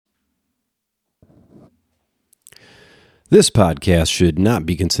This podcast should not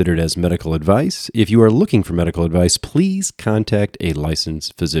be considered as medical advice. If you are looking for medical advice, please contact a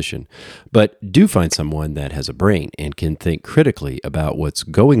licensed physician. But do find someone that has a brain and can think critically about what's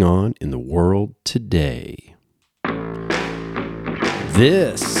going on in the world today.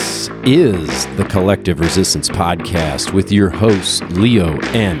 This is the Collective Resistance Podcast with your hosts, Leo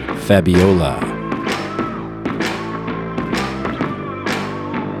and Fabiola.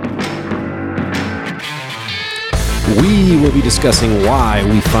 We will be discussing why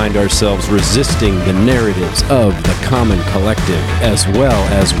we find ourselves resisting the narratives of the common collective, as well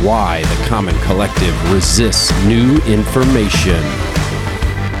as why the common collective resists new information.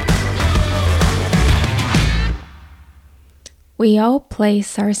 We all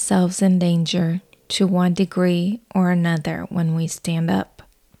place ourselves in danger to one degree or another when we stand up,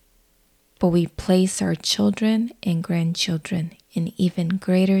 but we place our children and grandchildren in even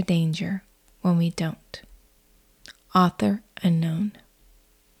greater danger when we don't. Author unknown.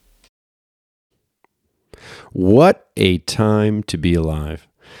 What a time to be alive.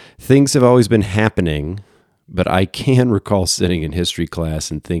 Things have always been happening, but I can recall sitting in history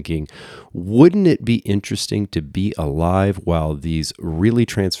class and thinking, wouldn't it be interesting to be alive while these really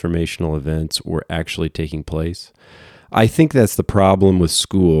transformational events were actually taking place? I think that's the problem with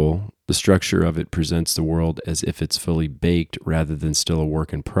school. The structure of it presents the world as if it's fully baked rather than still a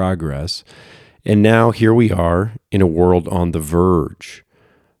work in progress. And now here we are in a world on the verge.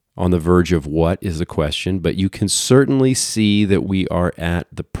 On the verge of what is the question, but you can certainly see that we are at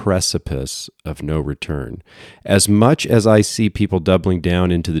the precipice of no return. As much as I see people doubling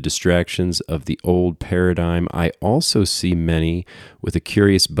down into the distractions of the old paradigm, I also see many with a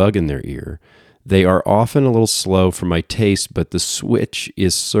curious bug in their ear. They are often a little slow for my taste, but the switch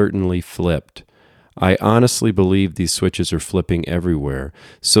is certainly flipped. I honestly believe these switches are flipping everywhere.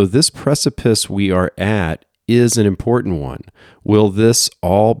 So this precipice we are at is an important one. Will this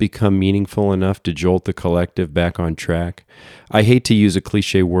all become meaningful enough to jolt the collective back on track? I hate to use a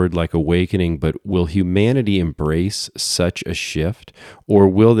cliche word like awakening, but will humanity embrace such a shift? Or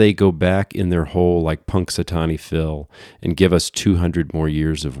will they go back in their hole like Punxsutawney Phil and give us 200 more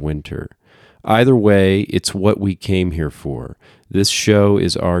years of winter? Either way, it's what we came here for. This show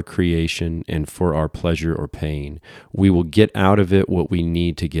is our creation and for our pleasure or pain. We will get out of it what we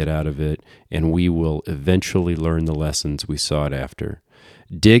need to get out of it, and we will eventually learn the lessons we sought after.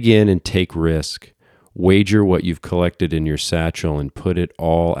 Dig in and take risk. Wager what you've collected in your satchel and put it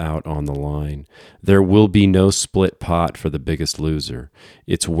all out on the line. There will be no split pot for the biggest loser.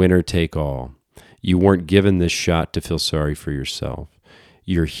 It's winner take all. You weren't given this shot to feel sorry for yourself.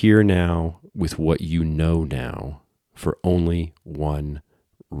 You're here now with what you know now for only one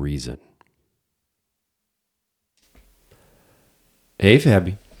reason. Hey,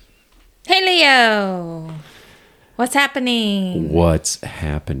 Fabi. Hey, Leo. What's happening? What's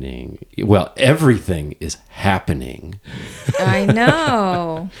happening? Well, everything is happening. I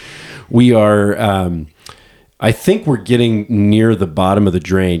know. We are... I think we're getting near the bottom of the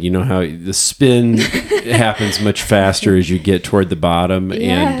drain. You know how the spin happens much faster as you get toward the bottom.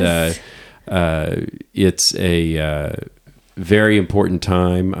 Yes. And it's a very important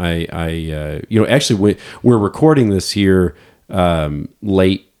time. Actually, we're recording this here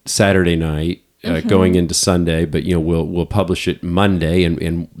late Saturday night, going into Sunday, but we'll publish it Monday.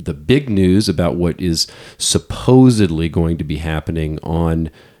 And the big news about what is supposedly going to be happening on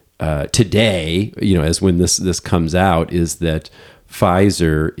today, as when this comes out, is that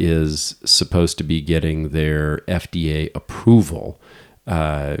Pfizer is supposed to be getting their FDA approval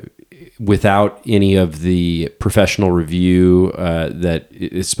without any of the professional review that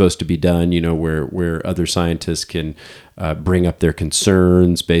is supposed to be done, where other scientists can bring up their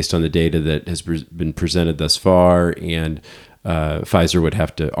concerns based on the data that has been presented thus far, and Pfizer would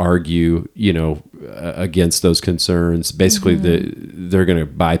have to argue, against those concerns. Basically, they're going to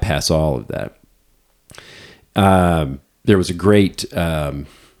bypass all of that. There was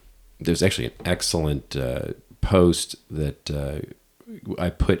there's actually an excellent post that I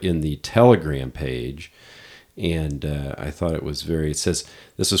put in the Telegram page, and I thought it says,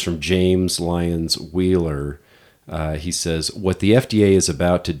 this is from James Lyons Wheeler. He says, what the FDA is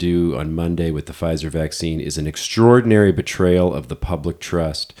about to do on Monday with the Pfizer vaccine is an extraordinary betrayal of the public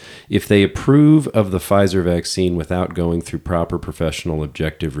trust. If they approve of the Pfizer vaccine without going through proper professional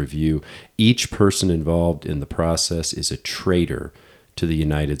objective review, each person involved in the process is a traitor to the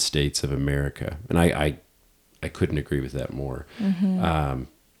United States of America. And I couldn't agree with that more.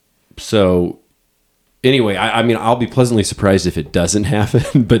 So anyway, I mean, I'll be pleasantly surprised if it doesn't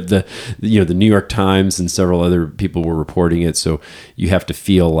happen, but the New York Times and several other people were reporting it. So you have to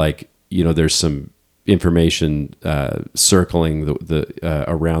feel like, there's some information circling the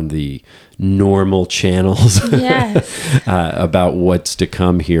around the normal channels Yes. about what's to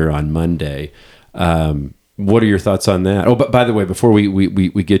come here on Monday. What are your thoughts on that? Oh, but by the way, before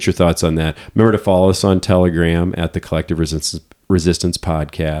we get your thoughts on that, remember to follow us on Telegram at the Collective Resistance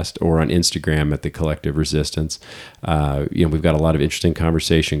Podcast, or on Instagram at the Collective Resistance. We've got a lot of interesting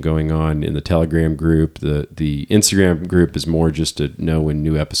conversation going on in the Telegram group. The Instagram group is more just to know when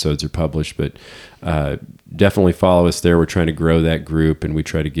new episodes are published, but definitely follow us there. We're trying to grow that group, and we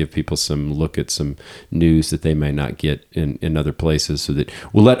try to give people some look at some news that they might not get in other places, so that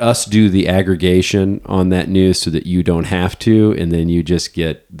we'll let us do the aggregation on that news so that you don't have to, and then you just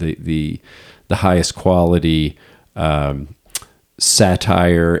get the highest quality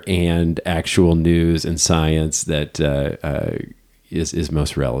satire and actual news and science that is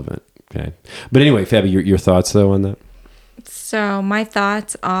most relevant. Okay, but anyway, Fabi, your thoughts though on that? So my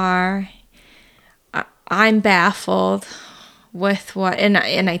thoughts are, I'm baffled with what, and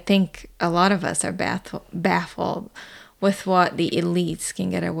I think a lot of us are baffled with what the elites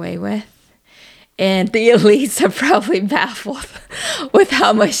can get away with. And the elites are probably baffled with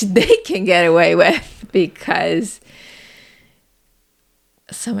how much they can get away with, because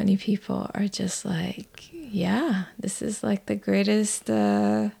so many people are just like, yeah, this is like the greatest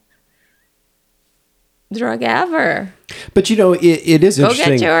drug ever. But it is interesting.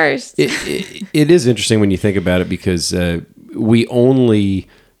 Go get yours. It is interesting when you think about it, because we only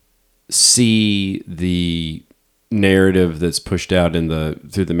see the narrative that's pushed out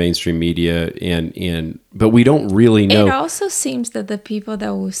through the mainstream media, but we don't really know. It also seems that the people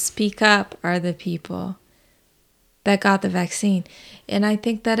that will speak up are the people that got the vaccine. And I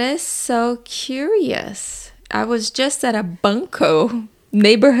think that is so curious. I was just at a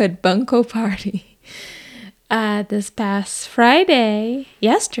neighborhood bunco party this past yesterday,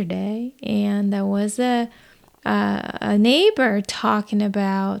 and there was a neighbor talking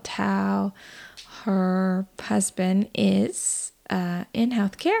about how her husband is in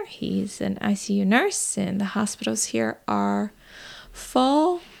healthcare. He's an ICU nurse, and the hospitals here are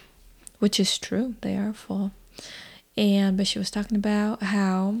full, which is true. They are full. But she was talking about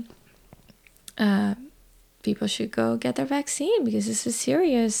how people should go get their vaccine because this is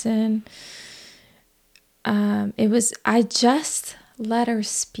serious. And I just let her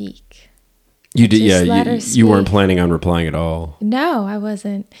speak. You did, yeah. You weren't planning on replying at all. No, I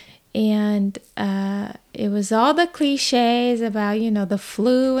wasn't. And it was all the cliches about, the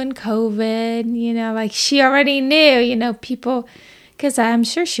flu and COVID, like she already knew, people, because I'm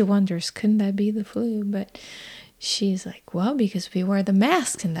sure she wonders, couldn't that be the flu? But she's like, well, because we wear the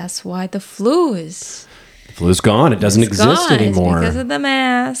masks, and that's why the flu is... The flu's gone. It doesn't exist anymore. It's because of the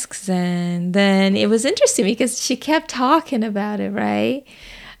masks. And then it was interesting because she kept talking about it, right?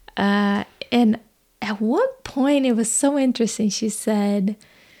 And at one point, it was so interesting. She said,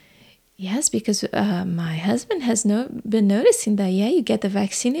 yes, because my husband has been noticing that, you get the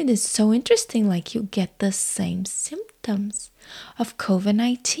vaccine. It is so interesting. Like, you get the same symptoms of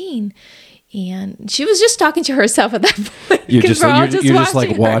COVID-19. And she was just talking to herself at that point. You're just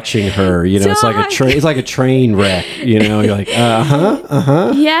like watching her. It's like a train wreck. You're like,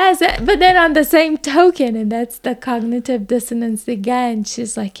 Yes, but then on the same token, and that's the cognitive dissonance again.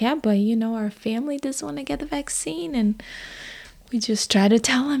 She's like, yeah, but our family doesn't want to get the vaccine, and we just try to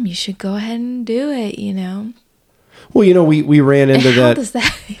tell them you should go ahead and do it. Well, we ran into that. How does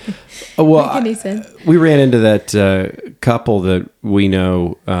that make any sense? We ran into that couple that we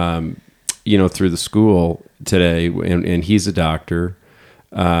know. Through the school today, and he's a doctor.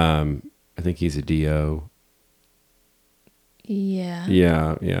 I think he's a DO. Yeah.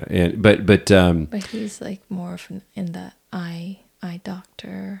 Yeah. And but he's like more of in the eye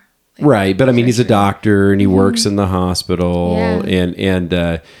doctor. Right, but I mean, he's a doctor and he works in the hospital,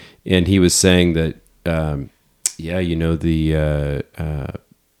 Yeah. and he was saying that the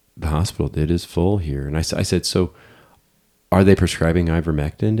hospital it is full here, and I said, so are they prescribing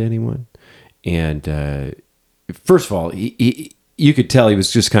ivermectin to anyone? And first of all, you could tell he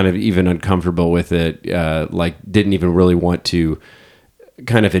was just kind of even uncomfortable with it, like didn't even really want to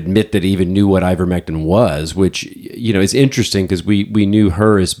kind of admit that he even knew what ivermectin was, which, is interesting because we knew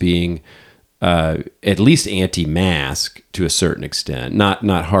her as being at least anti-mask to a certain extent, not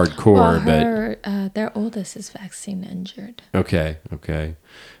hardcore, but their oldest is vaccine injured. Okay.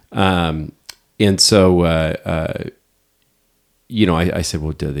 And so, I said,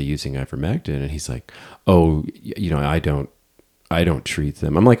 well, are they using ivermectin? And he's like, oh, I don't treat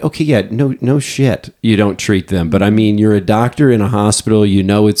them. I'm like, okay, yeah, no shit. You don't treat them. But I mean, you're a doctor in a hospital. You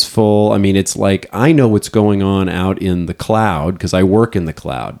know it's full. I mean, it's like, I know what's going on out in the cloud because I work in the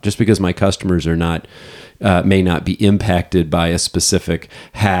cloud. Just because my customers are not, may not be impacted by a specific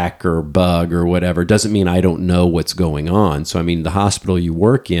hack or bug or whatever, doesn't mean I don't know what's going on. So, I mean, the hospital you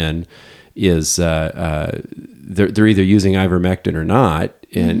work in is, they're either using ivermectin or not.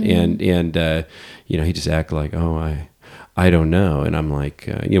 And, you know, he just acted like, oh, I don't know. And I'm like,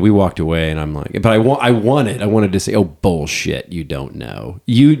 you know, we walked away and I'm like, but I wanted to say, oh, bullshit. You don't know.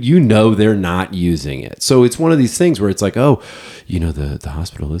 You know, they're not using it. So it's one of these things where it's like, oh, you know, the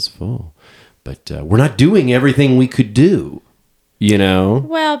hospital is full, but we're not doing everything we could do, you know?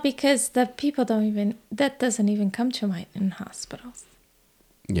 Well, because the people that doesn't even come to mind in hospitals.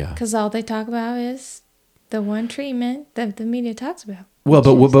 Yeah. Because all they talk about is the one treatment that the media talks about. Well,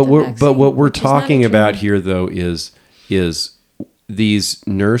 but what we're which is not a talking about treatment. here, though, is these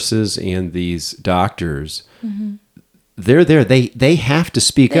nurses and these doctors. Mm-hmm. They're there. They have to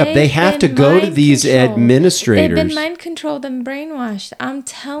speak up. They They've have to been go to mind these controlled. administrators. They've been mind controlled and brainwashed. I'm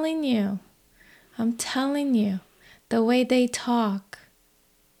telling you. The way they talk,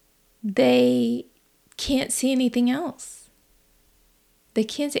 they can't see anything else. They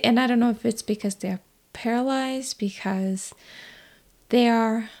can't see, and I don't know if it's because they're paralyzed, because they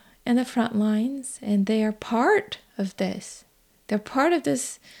are in the front lines and they are part of this. They're part of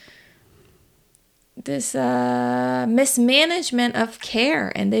this mismanagement of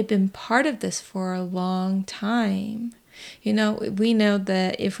care, and they've been part of this for a long time. You know, we know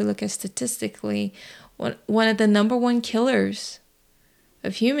that if we look at statistically, one of the number one killers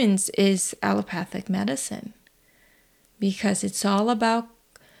of humans is allopathic medicine, because it's all about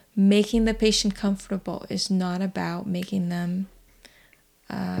making the patient comfortable. It's not about making them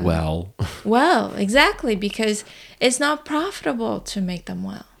well, exactly, because it's not profitable to make them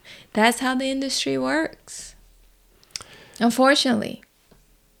well. That's how the industry works, unfortunately.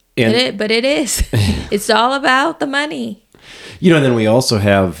 But it is. It's all about the money. You know, and then we also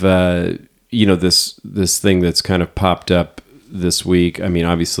have you know, this thing that's kind of popped up this week. I mean,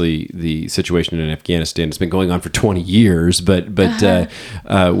 obviously the situation in Afghanistan has been going on for 20 years, but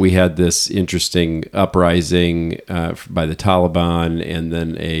we had this interesting uprising by the Taliban, and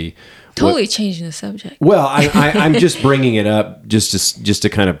then totally changing the subject. Well, I'm just bringing it up just to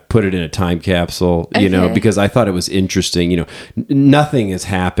kind of put it in a time capsule, you know, because I thought it was interesting. You know, nothing has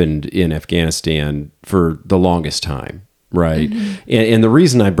happened in Afghanistan for the longest time, right? Mm-hmm. And the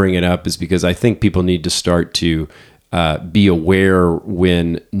reason I bring it up is because I think people need to start to be aware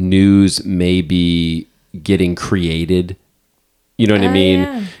when news may be getting created. You know what I mean?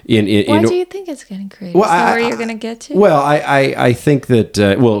 Yeah. Why do you think it's getting created? Well, is that where you're going to get to? Well, I think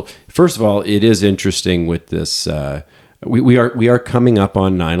that, well, first of all, it is interesting with this. We are coming up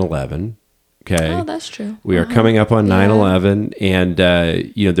on 9/11. Okay. Oh, that's true. We are coming up on 9/11, and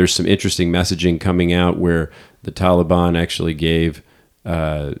you know, there's some interesting messaging coming out where the Taliban actually gave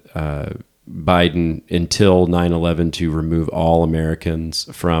Biden until 9/11 to remove all Americans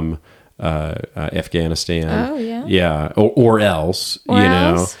from Afghanistan. Oh, yeah. Yeah, or else, or you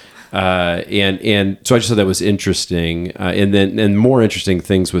else. know. And so I just thought that was interesting. And more interesting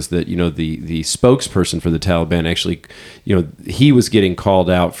things was that, you know, the spokesperson for the Taliban actually, you know, he was getting called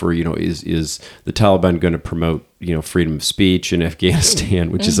out for, you know, is the Taliban going to promote, you know, freedom of speech in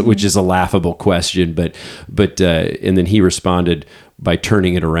Afghanistan, which is a laughable question, but and then he responded by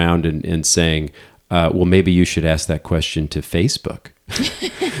turning it around and saying, well, maybe you should ask that question to Facebook.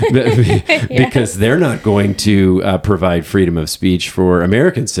 Because they're not going to provide freedom of speech for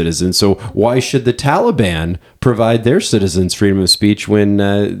American citizens. So why should the Taliban provide their citizens freedom of speech when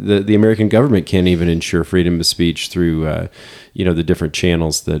the American government can't even ensure freedom of speech through you know, the different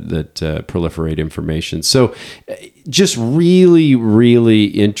channels that proliferate information? So just really, really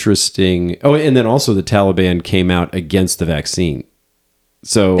interesting. Oh, and then also the Taliban came out against the vaccine.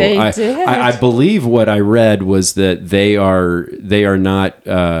 So I believe what I read was that they are not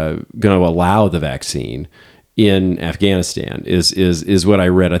going to allow the vaccine in Afghanistan is what I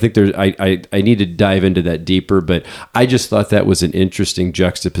read. I think I need to dive into that deeper, but I just thought that was an interesting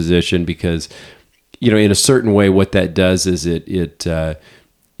juxtaposition because, you know, in a certain way, what that does is it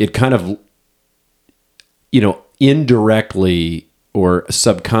kind of, you know, indirectly or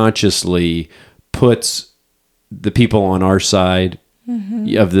subconsciously puts the people on our side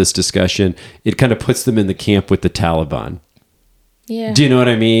of this discussion. It kind of puts them in the camp with the Taliban. Yeah. Do you know what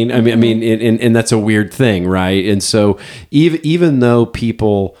I mean? And that's a weird thing, right? And so even though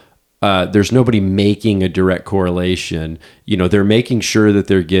people there's nobody making a direct correlation. They're making sure that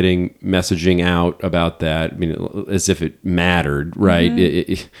they're getting messaging out about that. I mean, as if it mattered,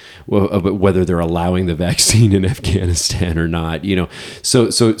 right? But whether they're allowing the vaccine in Afghanistan or not,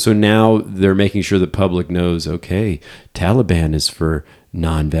 So now they're making sure the public knows, okay, Taliban is for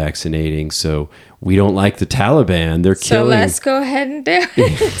non-vaccinating, so we don't like the Taliban. They're killing. So let's go ahead and do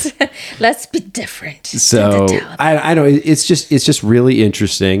it. Let's be different. So I know it's just really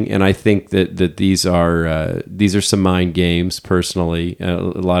interesting, and I think that these are some mind games. Personally, a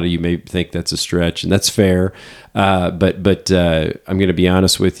lot of you may think that's a stretch, and that's fair. But I'm going to be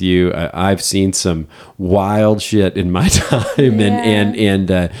honest with you. I've seen some wild shit in my time,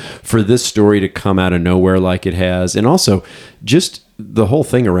 and for this story to come out of nowhere like it has, and also just the whole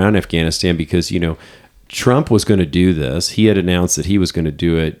thing around Afghanistan, because Trump was going to do this. He had announced that he was going to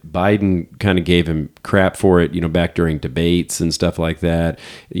do it. Biden kind of gave him crap for it, back during debates and stuff like that.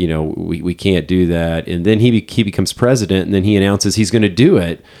 We can't do that. And then he becomes president, and then he announces he's going to do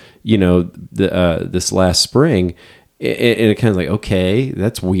it. This last spring, and it kind of like, okay,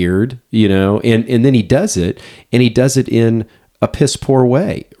 that's weird, and then he does it, and he does it in a piss poor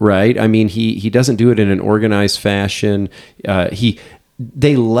way, right? I mean, he doesn't do it in an organized fashion.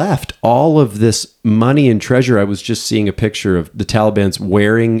 They left all of this money and treasure. I was just seeing a picture of the Taliban's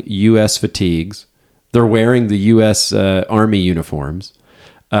wearing U.S. fatigues. They're wearing the U.S. Army uniforms.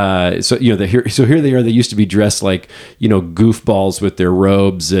 So here they are. They used to be dressed like goofballs with their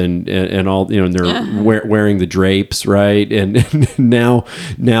robes and all, and they're wearing the drapes, right? And now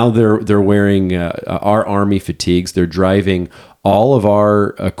they're wearing our Army fatigues. They're driving all of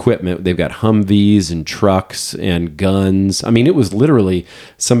our equipment. They've got Humvees and trucks and guns. I mean, it was literally,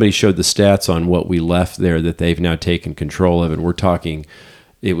 somebody showed the stats on what we left there that they've now taken control of, and we're talking.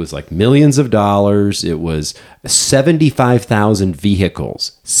 It was like millions of dollars. It was 75,000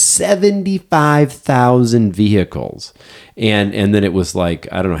 vehicles. 75,000 vehicles. And then it was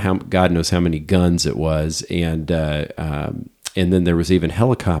like, I don't know God knows how many guns it was. And then there was even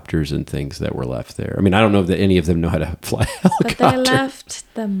helicopters and things that were left there. I mean, I don't know that any of them know how to fly a helicopter. But they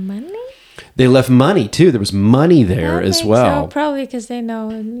left the money? They left money too. There was money there as well. So, probably because they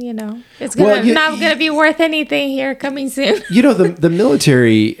know, it's not going to be worth anything here coming soon. The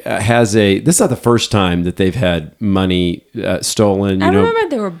military has this is not the first time that they've had money stolen. I remember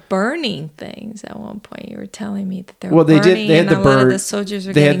they were burning things at one point. You were telling me that they were burning. They had the burn. The soldiers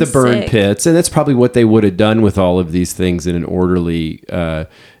were getting sick. They had the burn pits, and that's probably what they would have done with all of these things in an orderly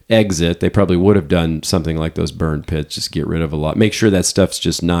exit. They probably would have done something like those burn pits, just get rid of a lot, make sure that stuff's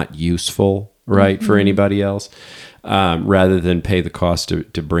just not useful, right, for anybody else, rather than pay the cost to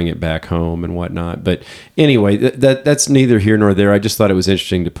bring it back home and whatnot. But anyway, that's neither here nor there. I just thought it was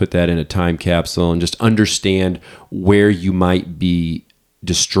interesting to put that in a time capsule and just understand where you might be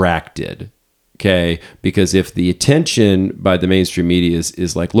distracted. Okay, because if the attention by the mainstream media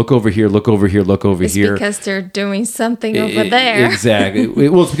is like, look over here, look over here, look over here. It's because they're doing something over there. Exactly.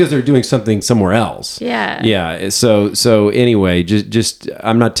 Well, it's because they're doing something somewhere else. Yeah. Yeah. So anyway, just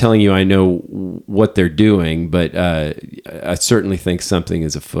I'm not telling you I know what they're doing, but I certainly think something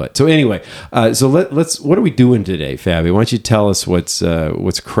is afoot. So anyway, so let's what are we doing today, Fabi? Why don't you tell us what's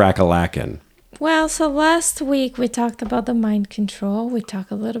crack-a-lackin'? Well, so last week we talked about the mind control. We talked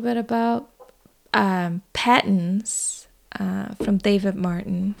a little bit about patents from David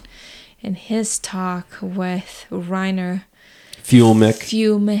Martin and his talk with Rainer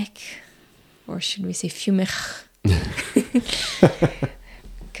Fuellmich, or should we say Fuellmich?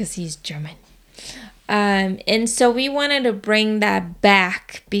 Because he's German. And so we wanted to bring that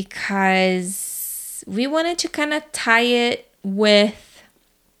back because we wanted to kind of tie it with,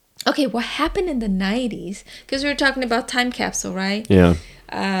 okay, what happened in the 90s? Because we were talking about time capsule, right? Yeah.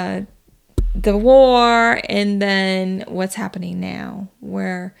 The war, and then what's happening now,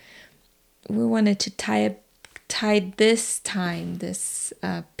 where we wanted to tie this time, this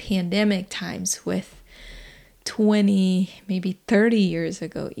pandemic times, with 20, maybe 30 years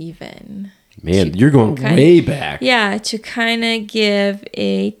ago even. Man, you're going way back. Yeah, to kind of give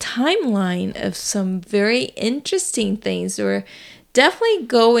a timeline of some very interesting things. We're definitely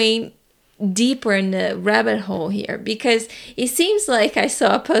going deeper in the rabbit hole here, because it seems like I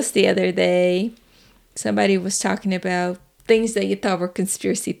saw a post the other day. Somebody was talking about things that you thought were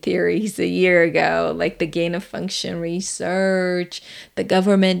conspiracy theories a year ago, like the gain of function research, the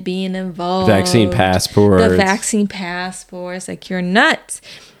government being involved, the vaccine passports, like, you're nuts.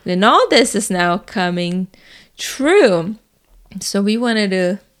 And all this is now coming true. So we wanted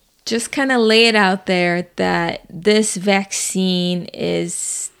to just kind of lay it out there that this vaccine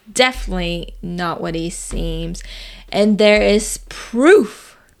is definitely not what it seems, and there is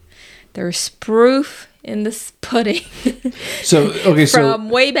proof There's proof in this pudding. So okay, from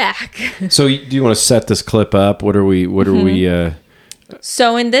way back. So do you want to set this clip up? What are we?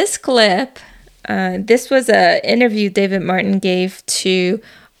 So in this clip, this was an interview David Martin gave to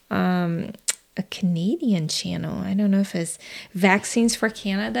a Canadian channel. I don't know if it's Vaccines for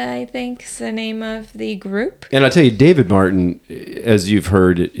Canada, I think is the name of the group. And I'll tell you, David Martin, as you've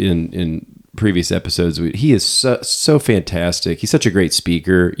heard in previous episodes, he is so fantastic. He's such a great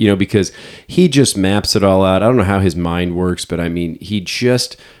speaker, because he just maps it all out. I don't know how his mind works, but I mean, he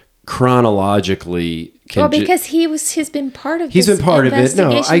just chronologically because he's been part of he's this been part of it.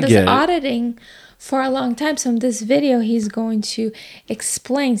 No, I get it. Auditing for a long time. So in this video, he's going to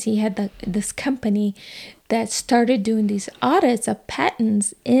explain. He had this company that started doing these audits of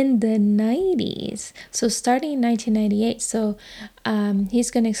patents in the 90s. So starting in 1998. So he's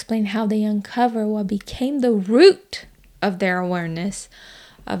going to explain how they uncover what became the root of their awareness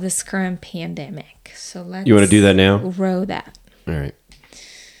of this current pandemic. So you want to do that now? Roll that. All right.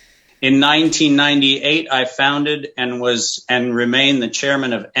 In 1998, I founded and remained the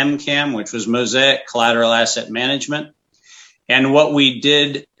chairman of MCAM, which was Mosaic Collateral Asset Management. And what we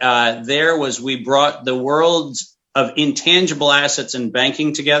did there was we brought the worlds of intangible assets and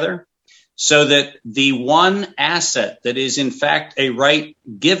banking together so that the one asset that is in fact a right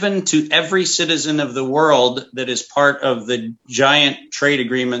given to every citizen of the world that is part of the giant trade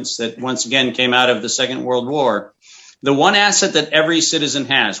agreements that once again came out of the Second World War, the one asset that every citizen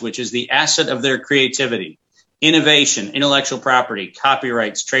has, which is the asset of their creativity, innovation, intellectual property,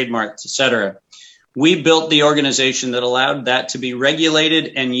 copyrights, trademarks, etc. We built the organization that allowed that to be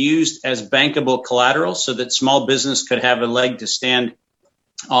regulated and used as bankable collateral so that small business could have a leg to stand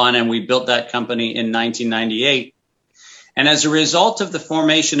on. And we built that company in 1998. And as a result of the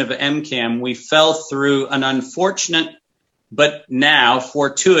formation of MCAM, we fell through an unfortunate but now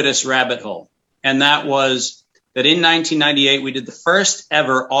fortuitous rabbit hole. And that was that in 1998, we did the first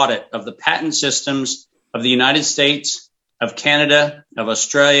ever audit of the patent systems of the United States, of Canada, of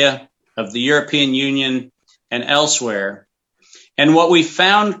Australia, of the European Union, and elsewhere. And what we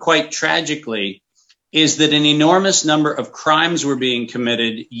found quite tragically is that an enormous number of crimes were being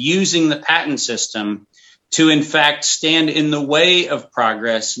committed using the patent system to, in fact, stand in the way of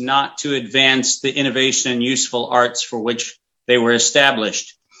progress, not to advance the innovation and useful arts for which they were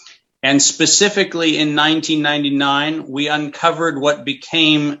established. And specifically in 1999, we uncovered what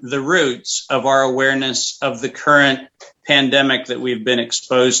became the roots of our awareness of the current pandemic that we've been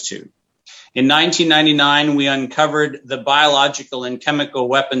exposed to. In 1999, we uncovered the biological and chemical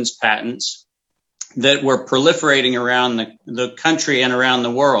weapons patents that were proliferating around the country and around the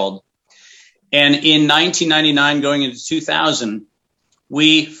world. And in 1999, going into 2000,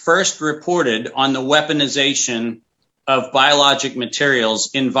 we first reported on the weaponization of biologic materials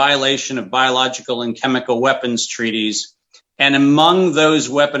in violation of biological and chemical weapons treaties. And among those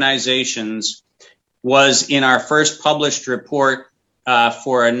weaponizations was in our first published report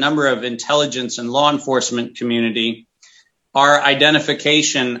for a number of intelligence and law enforcement community, our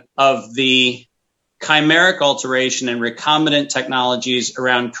identification of the chimeric alteration and recombinant technologies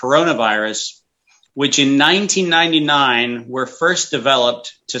around coronavirus, which in 1999 were first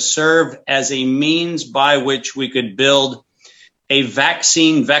developed to serve as a means by which we could build a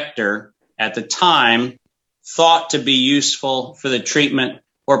vaccine vector at the time thought to be useful for the treatment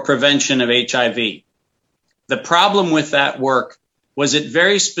or prevention of HIV. The problem with that work was it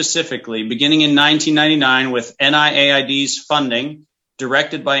very specifically, beginning in 1999 with NIAID's funding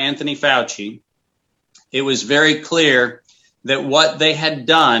directed by Anthony Fauci, it was very clear that what they had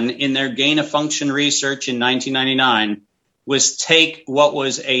done in their gain-of-function research in 1999 was take what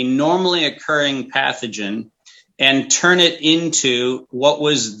was a normally occurring pathogen and turn it into what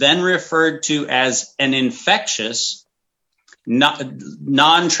was then referred to as an infectious,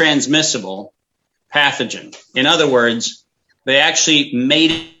 non-transmissible pathogen. In other words, they actually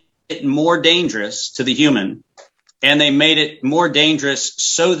made it more dangerous to the human, and they made it more dangerous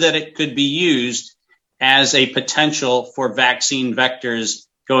so that it could be used as a potential for vaccine vectors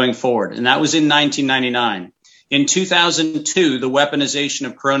going forward. And that was in 1999. In 2002, the weaponization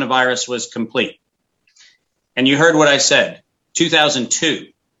of coronavirus was complete. And you heard what I said, 2002.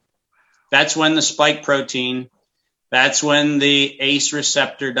 That's when the spike protein, that's when the ACE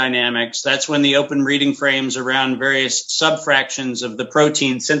receptor dynamics, that's when the open reading frames around various subfractions of the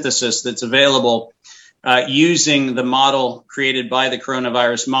protein synthesis that's available using the model created by the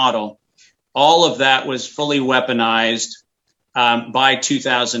coronavirus model. All of that was fully weaponized by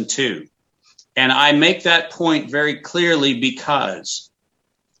 2002. And I make that point very clearly because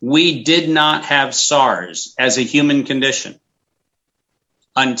we did not have SARS as a human condition.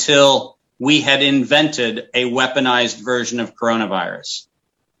 until we had invented a weaponized version of coronavirus.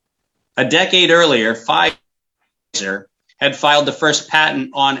 A decade earlier, Pfizer had filed the first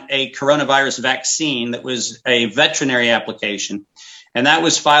patent on a coronavirus vaccine that was a veterinary application, and that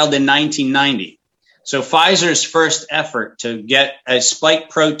was filed in 1990. So Pfizer's first effort to get a spike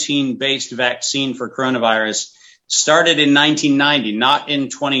protein-based vaccine for coronavirus started in 1990, not in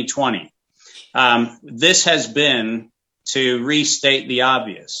 2020. This has been, to restate the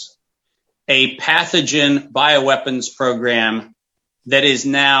obvious, a pathogen bioweapons program that is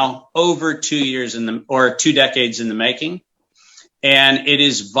now over 2 decades in the making. And it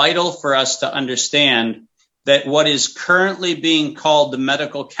is vital for us to understand that what is currently being called the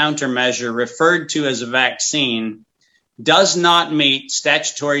medical countermeasure, referred to as a vaccine, does not meet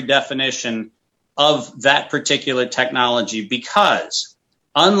statutory definition of that particular technology, because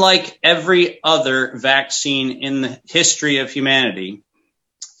unlike every other vaccine in the history of humanity,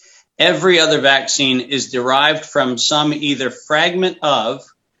 every other vaccine is derived from some either fragment of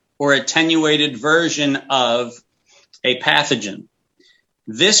or attenuated version of a pathogen.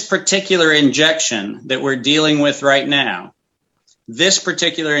 This particular injection that we're dealing with right now, this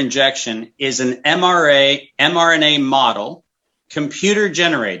particular injection is an mRNA model, computer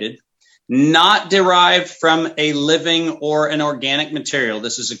generated, not derived from a living or an organic material.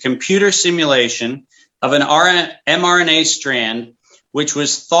 This is a computer simulation of an mRNA strand, which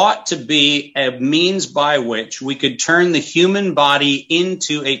was thought to be a means by which we could turn the human body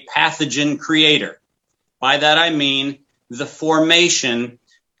into a pathogen creator. By that I mean the formation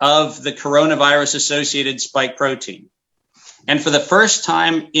of the coronavirus-associated spike protein. And for the first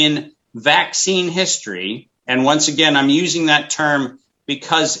time in vaccine history, and once again, I'm using that term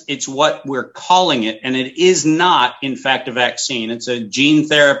because it's what we're calling it, and it is not, in fact, a vaccine. It's a gene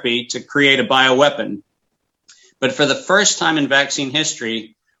therapy to create a bioweapon. But for the first time in vaccine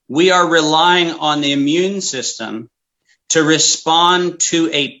history, we are relying on the immune system to respond to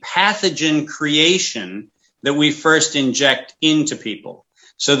a pathogen creation that we first inject into people.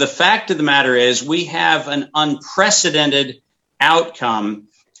 So the fact of the matter is we have an unprecedented outcome.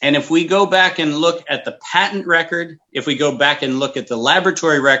 And if we go back and look at the patent record, if we go back and look at the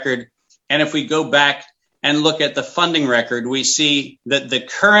laboratory record, and if we go back and look at the funding record, we see that the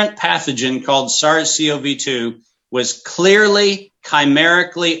current pathogen called SARS-CoV-2 was clearly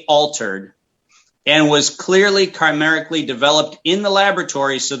chimerically altered and was clearly chimerically developed in the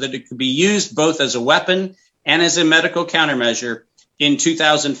laboratory so that it could be used both as a weapon and as a medical countermeasure in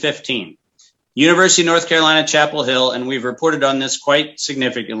 2015. University of North Carolina, Chapel Hill, and we've reported on this quite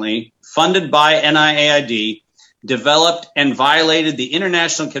significantly, funded by NIAID, developed and violated the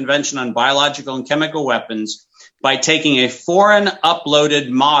International Convention on Biological and Chemical Weapons by taking a foreign uploaded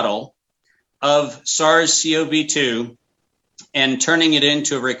model of SARS-CoV-2 and turning it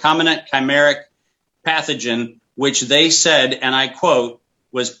into a recombinant chimeric pathogen, which they said, and I quote,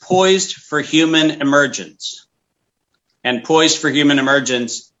 was poised for human emergence. And poised for human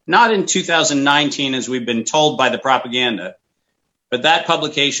emergence, not in 2019, as we've been told by the propaganda, but that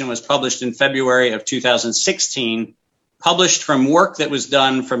publication was published in February of 2016, published from work that was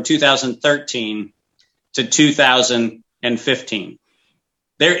done from 2013 to 2015.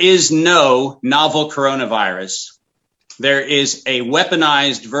 There is no novel coronavirus. There is a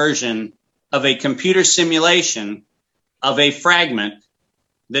weaponized version of a computer simulation of a fragment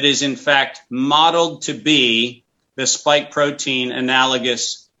that is in fact modeled to be the spike protein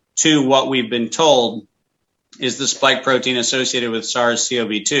analogous to what we've been told is the spike protein associated with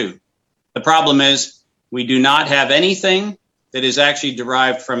SARS-CoV-2. The problem is we do not have anything that is actually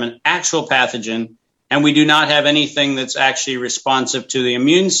derived from an actual pathogen, and we do not have anything that's actually responsive to the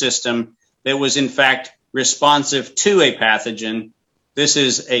immune system that was in fact responsive to a pathogen. This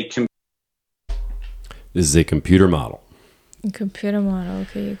is a computer model. Computer model.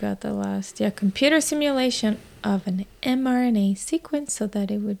 Okay, you got the last. Yeah, computer simulation of an mRNA sequence so that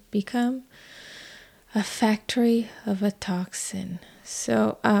it would become a factory of a toxin.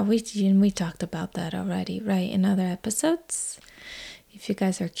 So we talked about that already, right, in other episodes. If you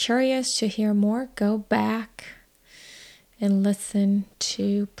guys are curious to hear more, go back and listen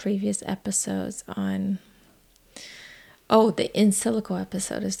to previous episodes on... Oh, the in silico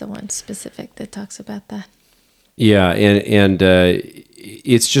episode is the one specific that talks about that. Yeah, and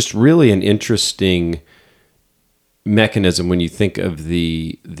it's just really an interesting mechanism when you think of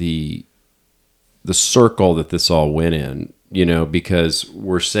the circle that this all went in, you know, because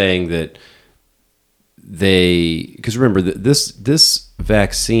we're saying that because remember this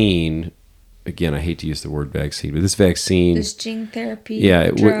vaccine, again, I hate to use the word vaccine, but this gene therapy,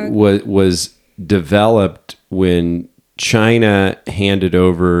 was developed when China handed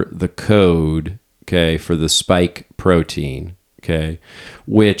over the code, okay, for the spike protein, okay,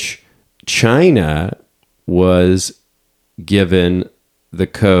 which China was given the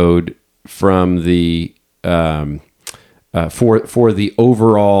code from the for the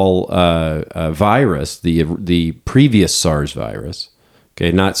overall virus, the previous SARS virus,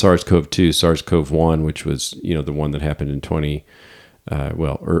 okay, not SARS-CoV-2, SARS-CoV-1, which was the one that happened in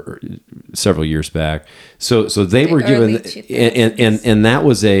several years back. So they were given, and that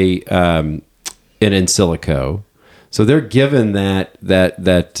was an in silico. So they're given that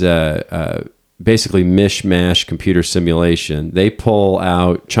basically mishmash computer simulation.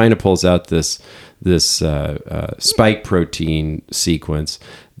 China pulls out this spike protein sequence.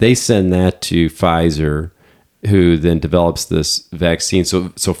 They send that to Pfizer, who then develops this vaccine. So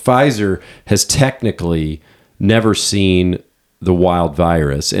Pfizer has technically never seen the wild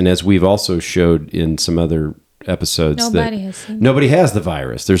virus, and as we've also showed in some other episodes, nobody has the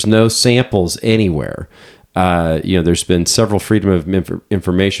virus. There's no samples anywhere. There's been several Freedom of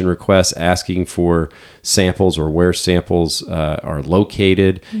Information requests asking for samples or where samples are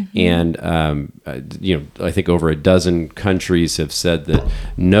located. And, I think over a dozen countries have said that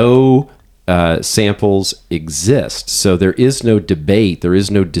no samples exist. So there is no debate. There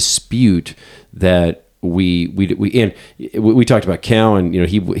is no dispute that we talked about Cowan.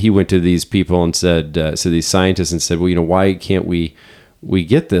 He went to these people and said, these scientists, and said, well, why can't we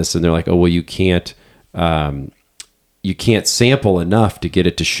get this? And they're like, oh, well, you can't sample enough to get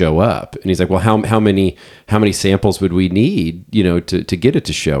it to show up. And he's like, well, how many samples would we need, to get it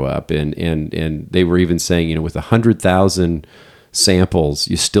to show up? And they were even saying, with 100,000 samples,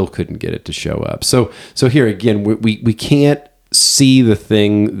 you still couldn't get it to show up. So here again, we can't see the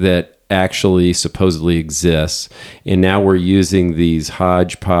thing that actually supposedly exists. And now we're using these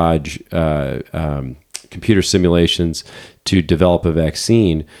hodgepodge computer simulations to develop a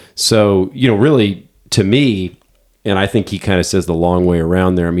vaccine. So, really, to me, and I think he kind of says the long way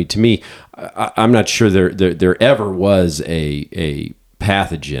around there. I mean, to me, I'm not sure there ever was a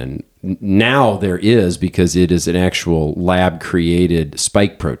pathogen. Now there is, because it is an actual lab-created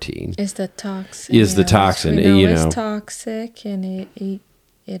spike protein. Is the toxin? It's toxic, and it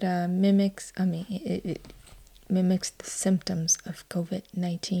mimics. It mimics the symptoms of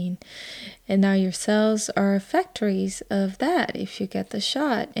COVID-19, and now your cells are factories of that if you get the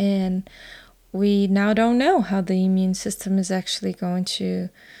shot, and we now don't know how the immune system is actually going to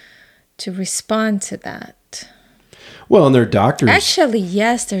respond to that. Well, and their doctors... Actually,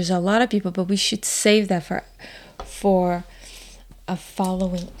 yes, there's a lot of people, but we should save that for a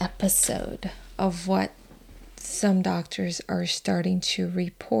following episode of what some doctors are starting to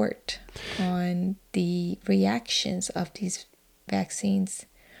report on the reactions of these vaccines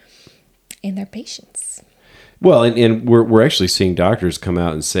in their patients. Well, and we're actually seeing doctors come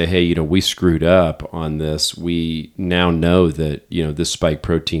out and say, hey, we screwed up on this. We now know that, this spike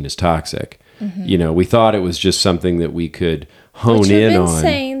protein is toxic. Mm-hmm. We thought it was just something that we could hone in on. You've been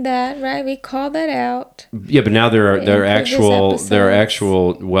saying that, right? We called that out. Yeah, but now there are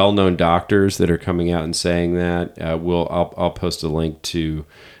actual well-known doctors that are coming out and saying that. I'll post a link to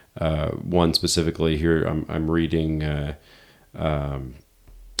one specifically here. I'm reading. It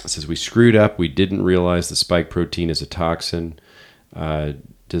says, we screwed up. We didn't realize the spike protein is a toxin.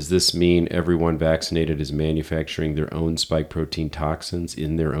 Does this mean everyone vaccinated is manufacturing their own spike protein toxins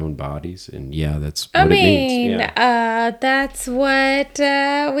in their own bodies? And yeah, that's what it means. Yeah. That's what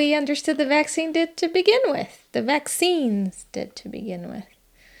we understood the vaccine did to begin with. The vaccines did to begin with.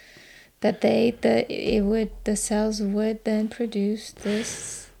 That the cells would then produce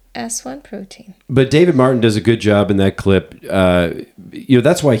this S1 protein. But David Martin does a good job in that clip.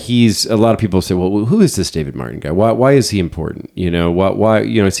 That's why a lot of people say, well, who is this David Martin guy? Why is he important? Why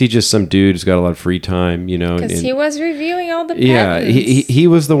is he just some dude who's got a lot of free time, Because he was reviewing all the patents. Yeah, he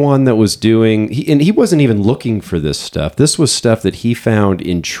was the one that was doing, and he wasn't even looking for this stuff. This was stuff that he found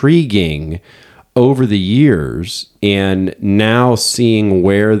intriguing over the years, and now seeing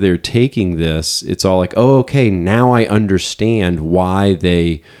where they're taking this, it's all like, oh, okay, now I understand why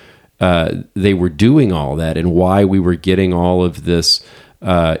they were doing all that and why we were getting all of this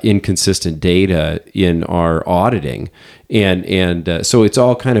inconsistent data in our auditing. And so it's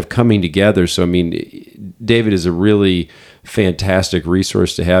all kind of coming together. So, I mean, David is a really fantastic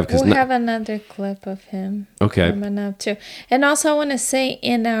resource to have. We'll have another clip of him coming up too. And also I want to say,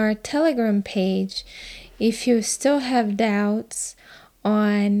 in our Telegram page, if you still have doubts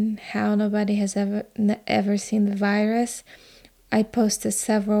on how nobody has ever seen the virus, I posted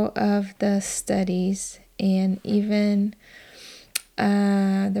several of the studies, and even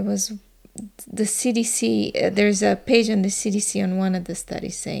there was the CDC, there's a page on the CDC on one of the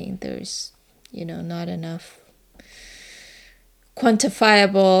studies saying there's, not enough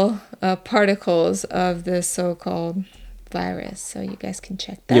quantifiable particles of the so-called virus. So you guys can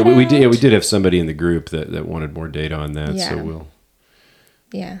check that out. We did have somebody in the group that wanted more data on that. Yeah. So we'll.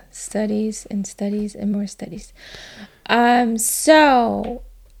 Yeah, studies and more studies. So,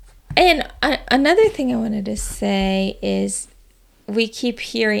 and another thing I wanted to say is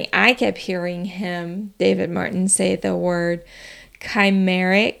I kept hearing him, David Martin, say the word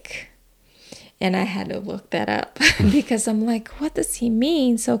chimeric. And I had to look that up because I'm like, what does he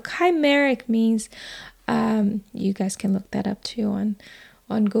mean? So chimeric means, you guys can look that up too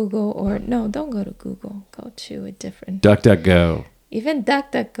on Google, or no, don't go to Google. Go to a different. DuckDuckGo. Even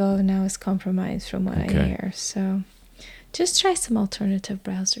DuckDuckGo now is compromised from what I hear. So just try some alternative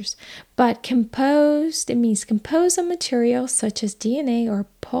browsers. But it means composed of materials such as DNA or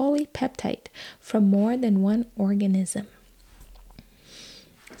polypeptide from more than one organism.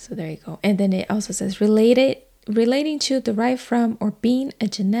 So there you go. And then it also says relating to, derived from, or being a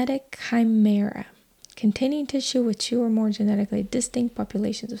genetic chimera, containing tissue with two or more genetically distinct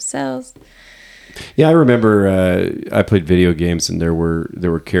populations of cells. Yeah, I remember I played video games, and there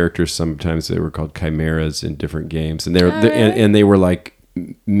were characters. Sometimes they were called chimeras in different games, and and they were like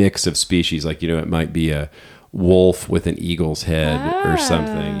mix of species. Like it might be a wolf with an eagle's head or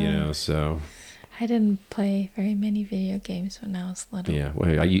something. So. I didn't play very many video games when I was little. Yeah,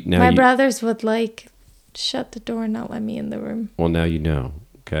 my brothers would shut the door and not let me in the room. Well, now you know.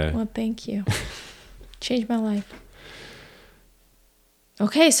 Okay. Well, thank you. Changed my life.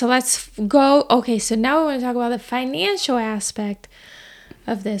 Okay, so let's go. Okay, so now we want to talk about the financial aspect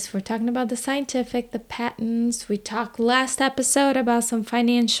of this. We're talking about the scientific, the patents. We talked last episode about some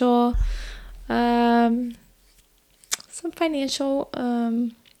financial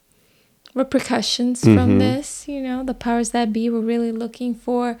repercussions from this. The powers that be were really looking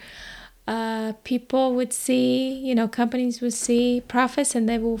for. People would see, companies would see profits, and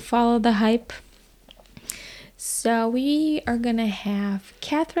they will follow the hype. So we are going to have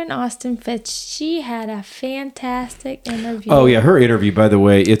Catherine Austin Fitts. She had a fantastic interview. Oh, yeah. Her interview, by the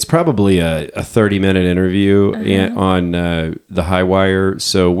way, it's probably a 30-minute interview on the High Wire.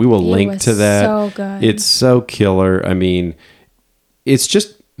 So we will link to that. So good. It's so killer. I mean, it's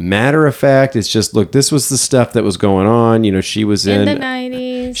just matter of fact. It's just, look, this was the stuff that was going on. She was in the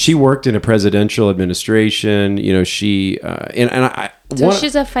 90s. She worked in a presidential administration. She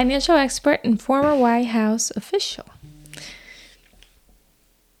she's a financial expert and former White House official.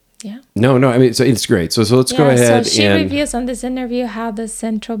 Yeah. No. I mean, so it's great. So let's go ahead. So she reviews on this interview how the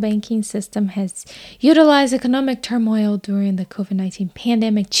central banking system has utilized economic turmoil during the COVID-19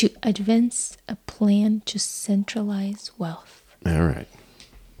 pandemic to advance a plan to centralize wealth. All right.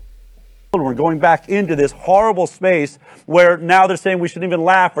 We're going back into this horrible space where now they're saying we shouldn't even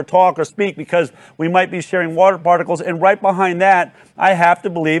laugh or talk or speak because we might be sharing water particles. And right behind that, I have to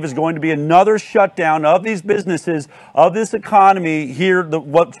believe, is going to be another shutdown of these businesses, of this economy here,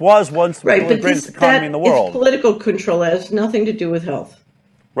 what was once the greatest economy in the world. It's political control. It has nothing to do with health.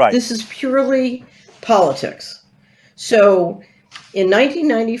 Right. This is purely politics. So in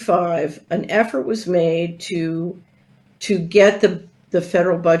 1995, an effort was made to get the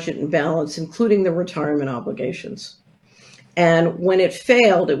federal budget in balance, including the retirement obligations. And when it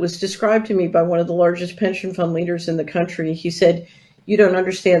failed, it was described to me by one of the largest pension fund leaders in the country. He said, "You don't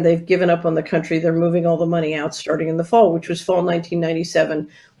understand, they've given up on the country. They're moving all the money out starting in the fall," which was fall 1997,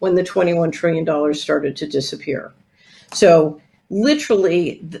 when the $21 trillion started to disappear. So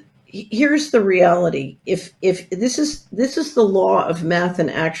literally, here's the reality. If this is the law of math and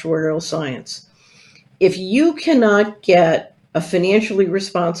actuarial science. If you cannot get a financially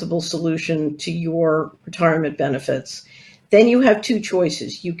responsible solution to your retirement benefits, then you have two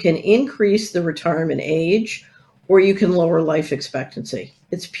choices. You can increase the retirement age, or you can lower life expectancy.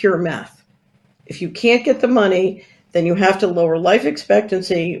 It's pure math. If you can't get the money, then you have to lower life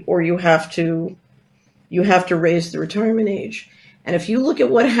expectancy, or you have to raise the retirement age. And if you look at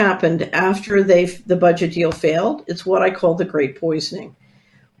what happened after the budget deal failed, it's what I call the great poisoning.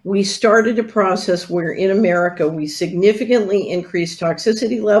 We started a process where in America, we significantly increased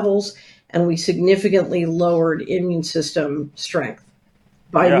toxicity levels and we significantly lowered immune system strength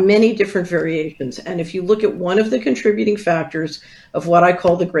by many different variations. And if you look at one of the contributing factors of what I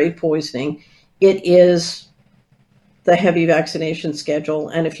call the great poisoning, it is the heavy vaccination schedule.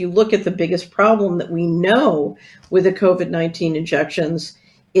 And if you look at the biggest problem that we know with the COVID-19 injections,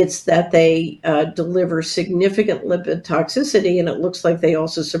 it's that they deliver significant lipid toxicity, and it looks like they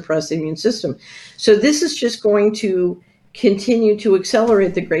also suppress the immune system. So this is just going to continue to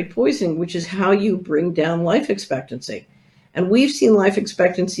accelerate the great poisoning, which is how you bring down life expectancy. And we've seen life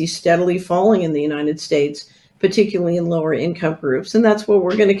expectancy steadily falling in the United States, particularly in lower income groups. And that's what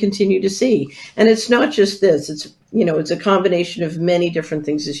we're going to continue to see. And it's not just this, it's a combination of many different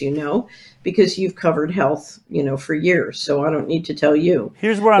things, as you know, because you've covered health, for years. So I don't need to tell you.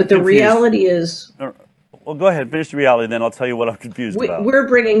 Here's where I'm confused. But the reality is... Well, go ahead, finish the reality, then I'll tell you what I'm confused about. We're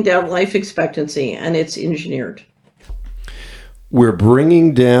bringing down life expectancy, and it's engineered. We're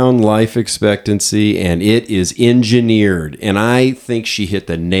bringing down life expectancy, and it is engineered. And I think she hit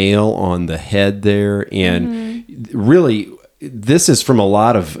the nail on the head there. And really, this is from a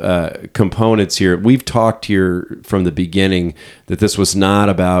lot of components here. We've talked here from the beginning that this was not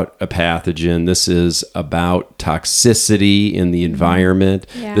about a pathogen. This is about toxicity in the environment.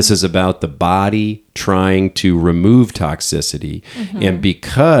 Yeah. This is about the body trying to remove toxicity. And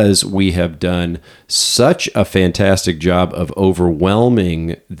because we have done such a fantastic job of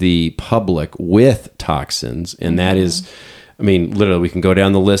overwhelming the public with toxins, and that is... I mean, literally, we can go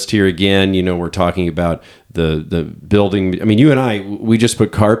down the list here again. We're talking about the building. I mean, you and I, we just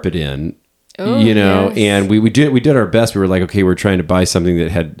put carpet in, yes. And we did our best. We were like, okay, we're trying to buy something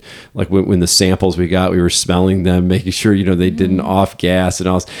that had, like when the samples we got, we were smelling them, making sure, they didn't off gas and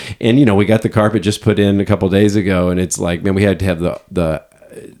all. And, we got the carpet just put in a couple of days ago, and it's like, man, we had to have the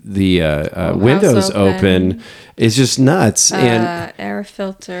windows open. It's just nuts. And air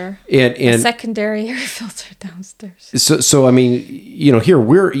filter and a secondary air filter downstairs. So I mean, here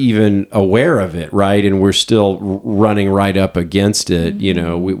we're even aware of it, right? And we're still running right up against it.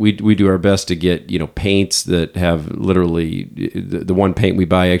 We do our best to get paints that have literally the one paint we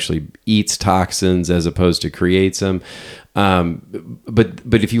buy actually eats toxins as opposed to creates them.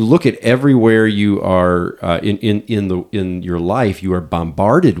 But if you look at everywhere you are in your life, you are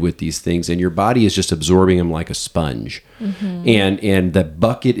bombarded with these things, and your body is just absorbing them like a sponge, and the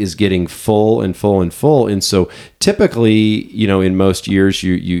bucket is getting full and full and full. And so typically, in most years,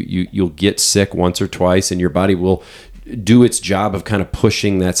 you'll get sick once or twice, and your body will do its job of kind of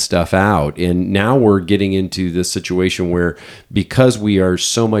pushing that stuff out. And now we're getting into this situation where, because we are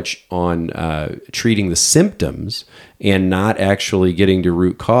so much on treating the symptoms and not actually getting to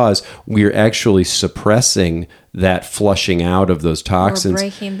root cause, we're actually suppressing that flushing out of those toxins. Or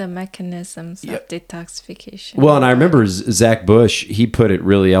breaking the mechanisms of detoxification. Well, and I remember Zach Bush, he put it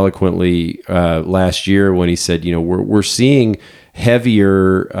really eloquently last year when he said, we're seeing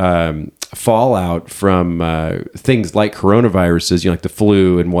heavier fallout from things like coronaviruses, like the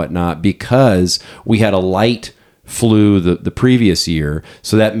flu and whatnot, because we had a light flu the previous year.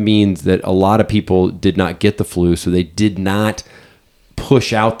 So that means that a lot of people did not get the flu, so they did not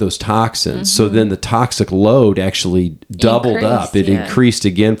push out those toxins. So then the toxic load actually doubled up. It increased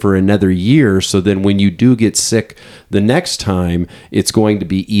again for another year. So then when you do get sick the next time, it's going to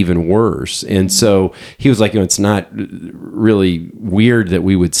be even worse. And so he was like, it's not really weird that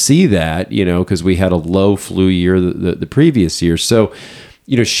we would see that, because we had a low flu year the previous year. So,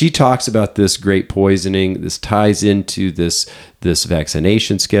 she talks about this great poisoning. This ties into this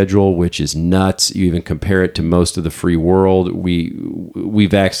vaccination schedule, which is nuts. You even compare it to most of the free world. We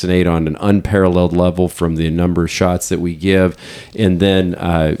vaccinate on an unparalleled level from the number of shots that we give, and then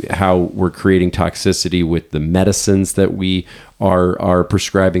how we're creating toxicity with the medicines that we are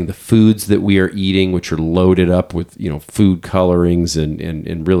prescribing, the foods that we are eating, which are loaded up with food colorings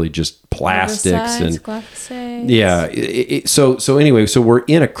and really just plastics and glyphosates. So anyway, so we're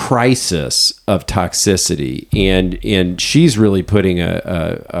in a crisis of toxicity, and she's really putting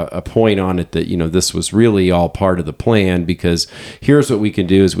a point on it that this was really all part of the plan, because here's what we can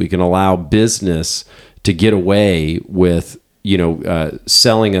do is we can allow business to get away with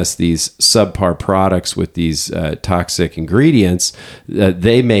selling us these subpar products with these toxic ingredients.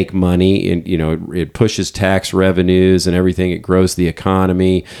 They make money, and it pushes tax revenues and everything. It grows the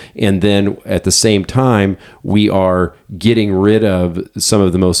economy, and then at the same time, we are getting rid of some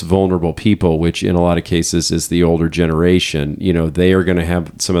of the most vulnerable people, which in a lot of cases is the older generation. They are going to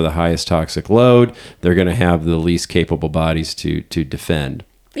have some of the highest toxic load. They're going to have the least capable bodies to defend.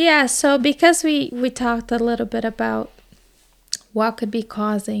 Yeah. So because we talked a little bit about what could be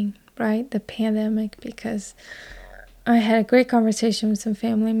causing, right, the pandemic, because I had a great conversation with some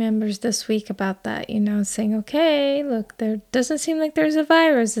family members this week about that, saying, okay, look, there doesn't seem like there's a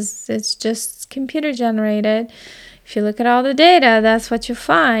virus. It's just computer generated. If you look at all the data, that's what you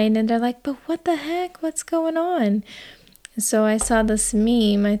find. And they're like, but what the heck? What's going on? And so I saw this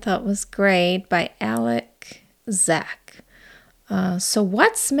meme I thought was great by Alec Zach. So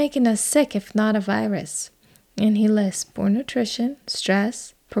what's making us sick if not a virus? And he lists poor nutrition,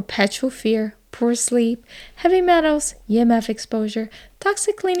 stress, perpetual fear, poor sleep, heavy metals, EMF exposure,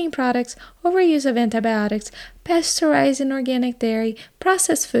 toxic cleaning products, overuse of antibiotics, pasteurized and organic dairy,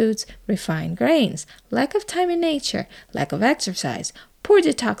 processed foods, refined grains, lack of time in nature, lack of exercise, poor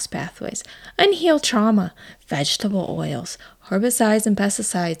detox pathways, unhealed trauma, vegetable oils, herbicides and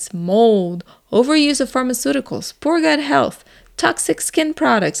pesticides, mold, overuse of pharmaceuticals, poor gut health, toxic skin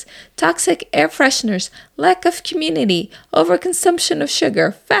products, toxic air fresheners, lack of community, overconsumption of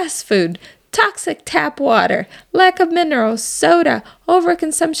sugar, fast food, toxic tap water, lack of minerals, soda,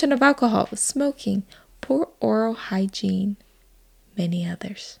 overconsumption of alcohol, smoking, poor oral hygiene, many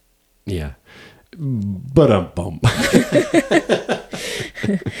others. Yeah. But bum.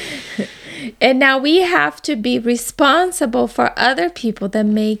 And now we have to be responsible for other people that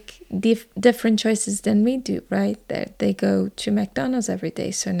make different choices than we do, right? They go to McDonald's every day.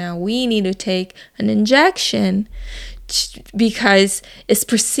 So now we need to take an injection because it's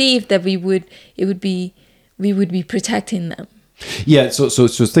perceived that we would be protecting them. Yeah. So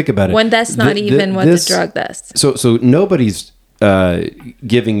think about it. When that's not even what the drug does. So nobody's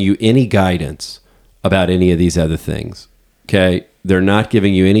giving you any guidance about any of these other things. Okay. They're not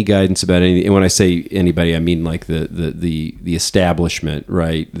giving you any guidance about anything. And when I say anybody, I mean like the establishment,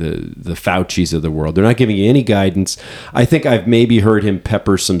 right? The Faucis of the world. They're not giving you any guidance. I think I've maybe heard him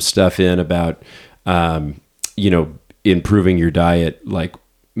pepper some stuff in about, improving your diet, like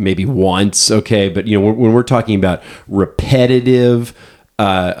maybe once. Okay. But when we're talking about repetitive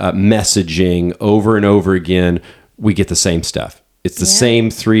messaging over and over again, we get the same stuff. It's the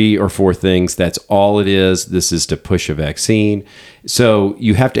same 3 or 4 things. That's all it is. This is to push a vaccine. So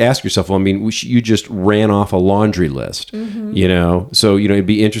you have to ask yourself, well, I mean, you just ran off a laundry list, So, it'd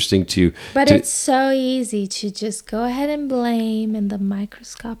be interesting to... But it's so easy to just go ahead and blame in the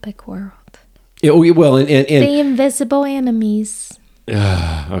microscopic world. Well, and the invisible enemies.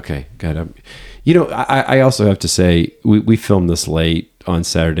 Okay, good. I also have to say, we film this late on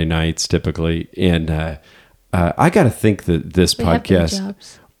Saturday nights typically, and... I got to think that this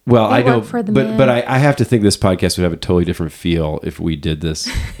podcast. Well, I know, but I have to think this podcast would have a totally different feel if we did this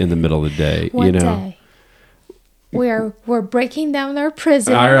in the middle of the day. One day. We're breaking down their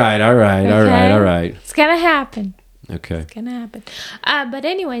prison. All right. It's gonna happen. Okay. It's gonna happen. But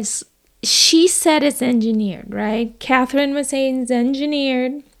anyways, she said it's engineered, right? Catherine was saying it's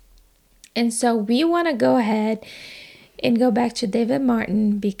engineered, and so we want to go ahead and go back to David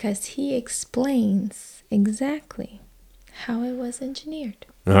Martin because he explains exactly how it was engineered.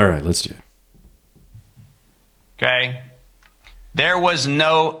 All right, let's do it. Okay. There was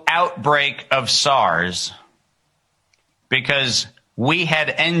no outbreak of SARS because we had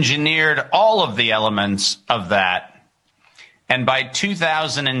engineered all of the elements of that. And by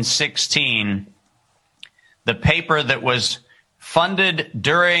 2016, the paper that was funded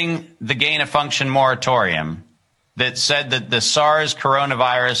during the gain-of-function moratorium that said that the SARS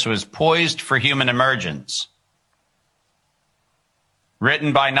coronavirus was poised for human emergence,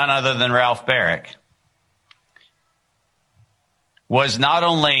 written by none other than Ralph Baric, was not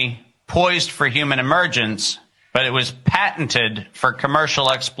only poised for human emergence, but it was patented for commercial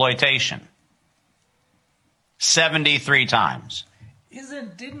exploitation 73 times.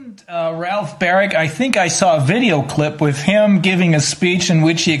 Didn't Ralph Baric, I think I saw a video clip with him giving a speech in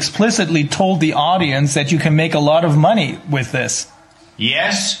which he explicitly told the audience that you can make a lot of money with this.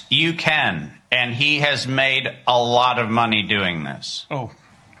 Yes, you can. And he has made a lot of money doing this. Oh.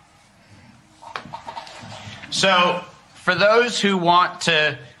 So for those who want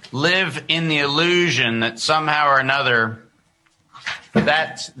to live in the illusion that somehow or another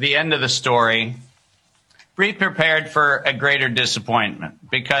that's the end of the story, be prepared for a greater disappointment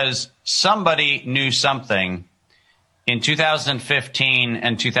because somebody knew something in 2015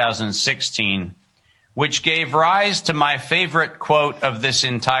 and 2016 which gave rise to my favorite quote of this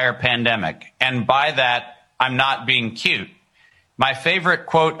entire pandemic. And by that, I'm not being cute. My favorite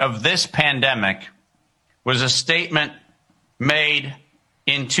quote of this pandemic was a statement made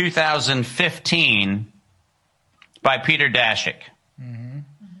in 2015 by Peter Daszak.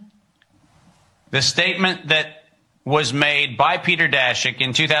 The statement that was made by Peter Daszak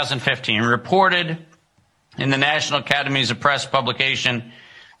in 2015, reported in the National Academies of Press publication,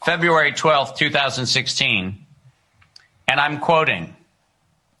 February 12th, 2016, and I'm quoting,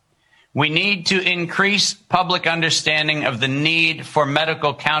 "We need to increase public understanding of the need for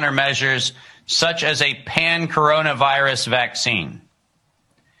medical countermeasures such as a pan-coronavirus vaccine.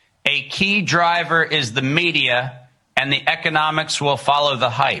 A key driver is the media, and the economics will follow the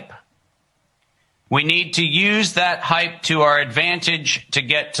hype. We need to use that hype to our advantage to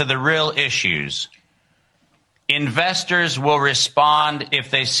get to the real issues. Investors will respond if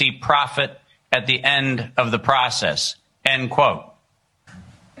they see profit at the end of the process, end quote.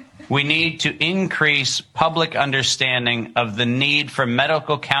 We need to increase public understanding of the need for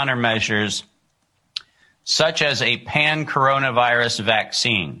medical countermeasures such as a pan-coronavirus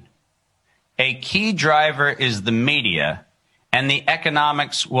vaccine. A key driver is the media, and the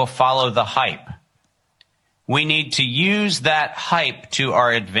economics will follow the hype. We need to use that hype to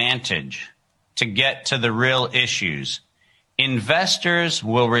our advantage to get to the real issues. Investors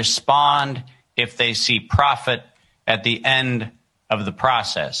will respond if they see profit at the end of the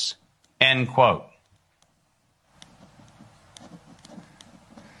process. End quote.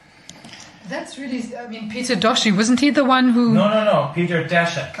 That's really, Peter Doshi, wasn't he the one who... No, Peter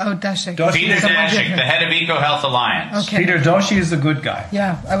Daszak. Oh, Daszak. Peter Daszak, the head of EcoHealth Alliance. Okay. Peter Doshi is the good guy.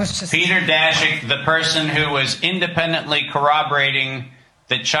 Yeah, I was just... Peter Daszak, the person who was independently corroborating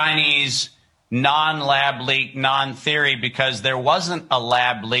the Chinese non-lab leak, non-theory, because there wasn't a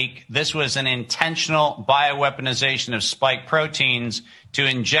lab leak. This was an intentional bioweaponization of spike proteins to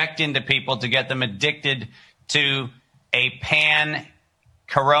inject into people to get them addicted to a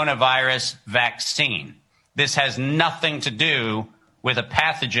pan-coronavirus vaccine. This has nothing to do with a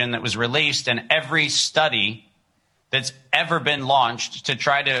pathogen that was released, and every study that's ever been launched to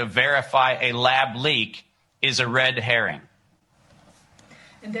try to verify a lab leak is a red herring.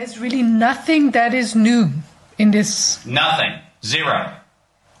 And there's really nothing that is new in this. Nothing. Zero.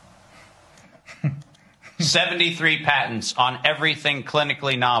 73 patents on everything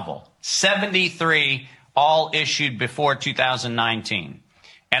clinically novel. 73 all issued before 2019.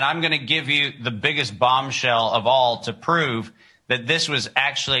 And I'm going to give you the biggest bombshell of all to prove that this was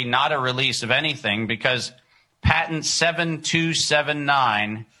actually not a release of anything, because patent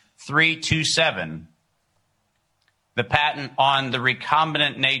 7279327, the patent on the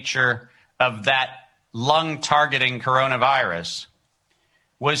recombinant nature of that lung-targeting coronavirus,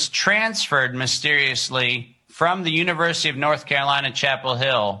 was transferred mysteriously from the University of North Carolina, Chapel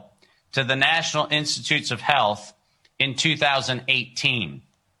Hill, to the National Institutes of Health in 2018.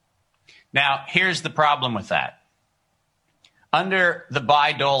 Now, here's the problem with that. Under the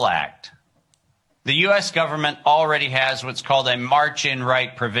Bayh-Dole Act, the U.S. government already has what's called a march-in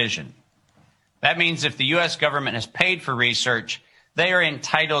right provision. That means if the U.S. government has paid for research, they are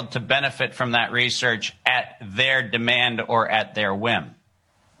entitled to benefit from that research at their demand or at their whim.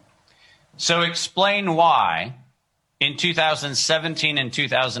 So explain why, in 2017 and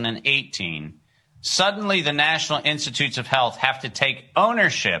 2018, suddenly the National Institutes of Health have to take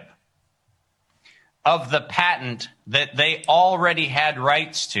ownership of the patent that they already had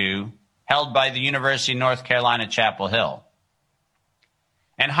rights to, held by the University of North Carolina, Chapel Hill.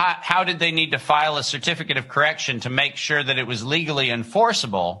 And how did they need to file a certificate of correction to make sure that it was legally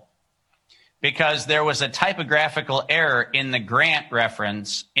enforceable? Because there was a typographical error in the grant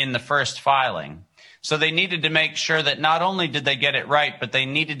reference in the first filing. So they needed to make sure that not only did they get it right, but they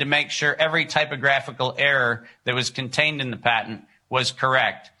needed to make sure every typographical error that was contained in the patent was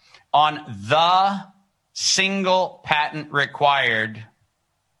correct. On the single patent required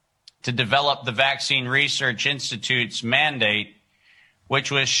to develop the Vaccine Research Institute's mandate, which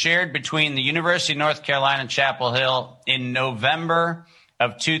was shared between the University of North Carolina, Chapel Hill in November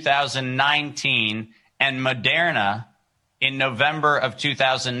of 2019 and Moderna in November of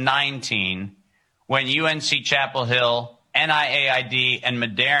 2019, when UNC Chapel Hill, NIAID, and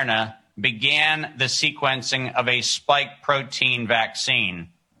Moderna began the sequencing of a spike protein vaccine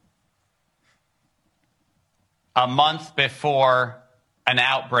a month before an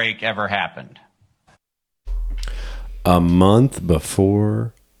outbreak ever happened. A month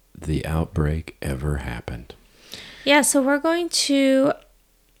before the outbreak ever happened. Yeah, so we're going to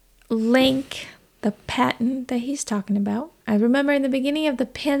link the patent that he's talking about. I remember in the beginning of the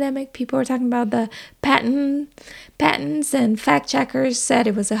pandemic, people were talking about the patents, and fact checkers said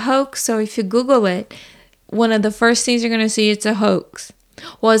it was a hoax. So if you Google it, one of the first things you're going to see, it's a hoax.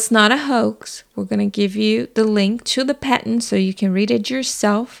 Well, it's not a hoax. We're going to give you the link to the patent so you can read it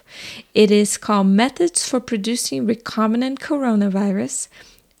yourself. It is called Methods for Producing Recombinant Coronavirus,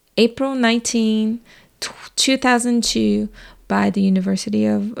 April 19, 2002, by the University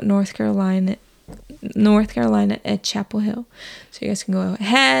of North Carolina at Chapel Hill. So you guys can go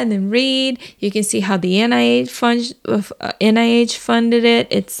ahead and read. You can see how the NIH funded it.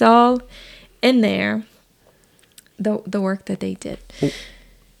 It's all in there. The work that they did.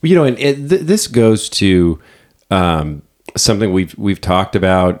 You know, and this goes to something we've talked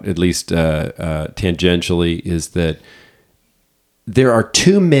about, at least tangentially, is that there are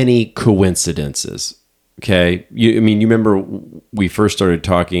too many coincidences. Okay, you remember we first started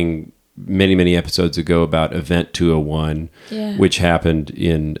talking many episodes ago about Event 201, which happened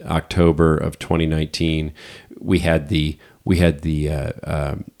in October of 2019. We had the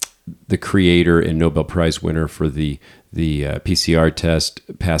creator and Nobel Prize winner for the PCR test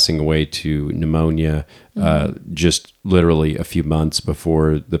passing away to pneumonia just literally a few months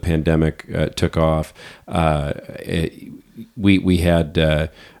before the pandemic took off. We had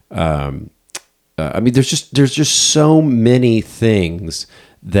I mean, there's just so many things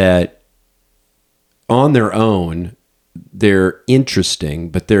that on their own they're interesting,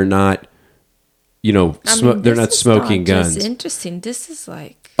 but they're not, you know, they're not smoking guns. Just interesting. This is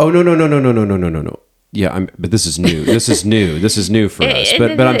like, oh no. Yeah, but this is new. This is new. This is new for us.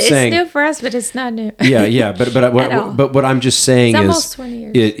 But I'm saying it's new for us, but it's not new. Yeah. But what I'm just saying it's is almost 20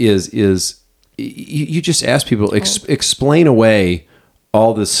 years. is you just ask people explain away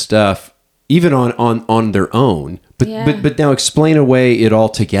all this stuff, even on their own. But now explain away it all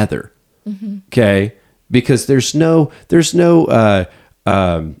together. Mm-hmm. Okay, because there's no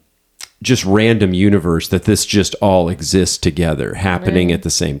just random universe that this just all exists together, happening at the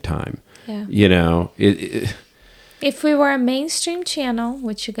same time. Yeah. You know, if we were a mainstream channel,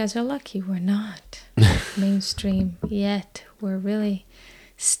 which you guys are lucky, we're not mainstream yet. We're really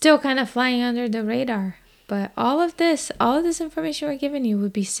still kind of flying under the radar. But all of this information we're giving you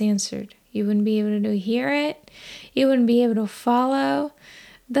would be censored. You wouldn't be able to hear it. You wouldn't be able to follow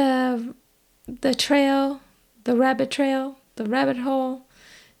the trail, the rabbit trail, the rabbit hole.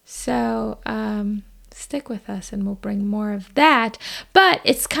 So, stick with us and we'll bring more of that. But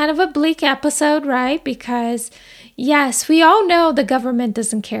it's kind of a bleak episode, right? Because yes, we all know the government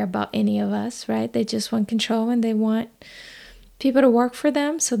doesn't care about any of us, right? They just want control and they want people to work for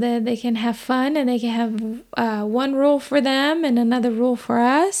them so that they can have fun and they can have one rule for them and another rule for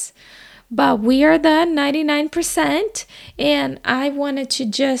us. But we are the 99%. And I wanted to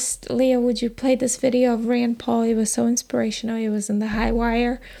just, Leah, would you play this video of Rand Paul? It was so inspirational. It was in the High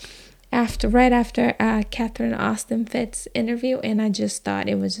Wire right after Catherine Austin Fitts interview, and I just thought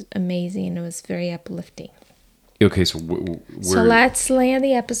it was amazing. It was very uplifting. Okay, so so let's land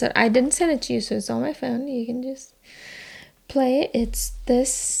the episode. I didn't send it to you, so it's on my phone. You can just play it. It's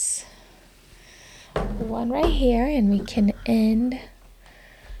this one right here, and we can end.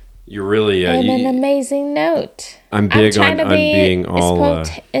 You're really on an amazing note. I'm big on being all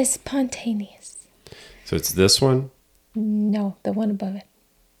spontaneous. So it's this one? No, the one above it.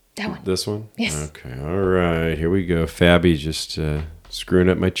 That one. This one? Yes. Okay. All right. Here we go. Fabi just screwing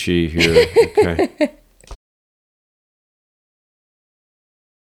up my chi here. Okay.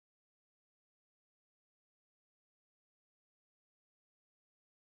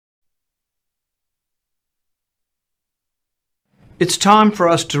 It's time for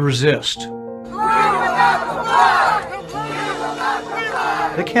us to resist.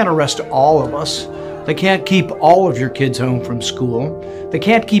 They can't arrest all of us. They can't keep all of your kids home from school. They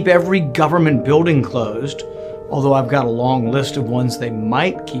can't keep every government building closed, although I've got a long list of ones they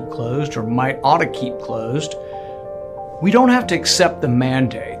might keep closed or might ought to keep closed. We don't have to accept the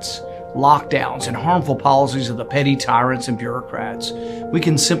mandates, lockdowns, and harmful policies of the petty tyrants and bureaucrats. We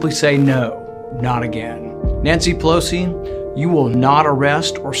can simply say no, not again. Nancy Pelosi, you will not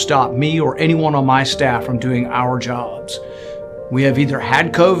arrest or stop me or anyone on my staff from doing our jobs. We have either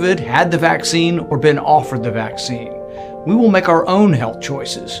had COVID, had the vaccine, or been offered the vaccine. We will make our own health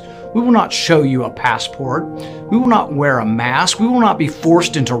choices. We will not show you a passport. We will not wear a mask. We will not be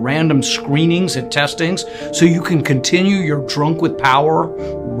forced into random screenings and testings so you can continue your drunk with power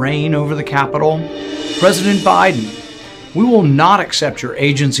reign over the Capitol. President Biden, we will not accept your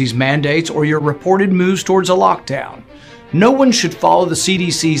agency's mandates or your reported moves towards a lockdown. No one should follow the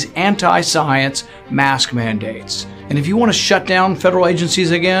CDC's anti-science mask mandates. And if you want to shut down federal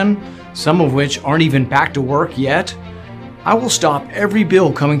agencies again, some of which aren't even back to work yet, I will stop every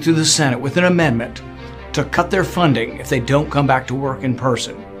bill coming through the Senate with an amendment to cut their funding if they don't come back to work in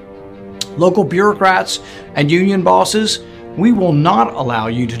person. Local bureaucrats and union bosses, we will not allow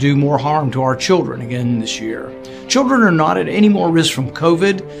you to do more harm to our children again this year. Children are not at any more risk from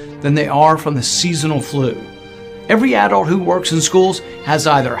COVID than they are from the seasonal flu. Every adult who works in schools has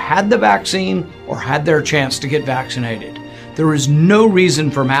either had the vaccine or had their chance to get vaccinated. There is no reason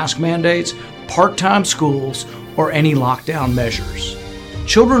for mask mandates, part-time schools, or any lockdown measures.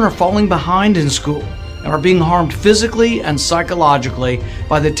 Children are falling behind in school and are being harmed physically and psychologically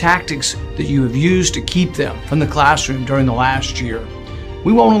by the tactics that you have used to keep them from the classroom during the last year.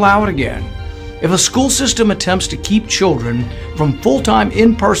 We won't allow it again. If a school system attempts to keep children from full-time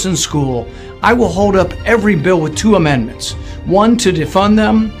in-person school, I will hold up every bill with two amendments, one to defund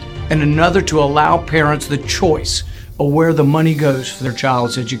them and another to allow parents the choice or where the money goes for their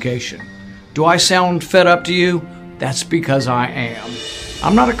child's education. Do I sound fed up to you? That's because I am.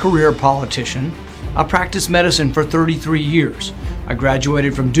 I'm not a career politician. I practiced medicine for 33 years. I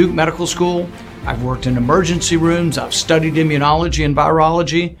graduated from Duke Medical School. I've worked in emergency rooms. I've studied immunology and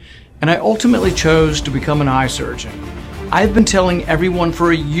virology. And I ultimately chose to become an eye surgeon. I've been telling everyone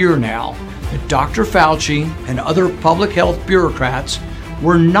for a year now that Dr. Fauci and other public health bureaucrats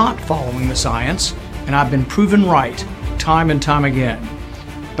were not following the science, and I've been proven right time and time again.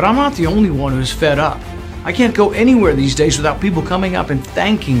 But I'm not the only one who's fed up. I can't go anywhere these days without people coming up and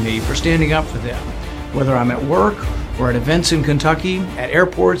thanking me for standing up for them, whether I'm at work or at events in Kentucky, at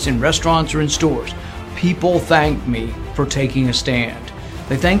airports, in restaurants, or in stores. People thank me for taking a stand.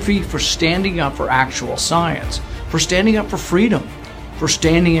 They thank me for standing up for actual science, for standing up for freedom, for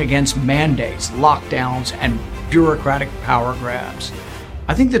standing against mandates, lockdowns, and bureaucratic power grabs.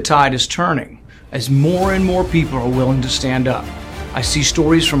 I think the tide is turning as more and more people are willing to stand up. I see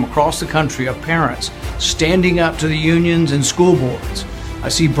stories from across the country of parents standing up to the unions and school boards. I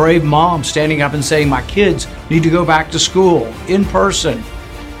see brave moms standing up and saying, my kids need to go back to school in person.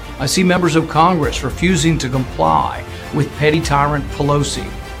 I see members of Congress refusing to comply with petty tyrant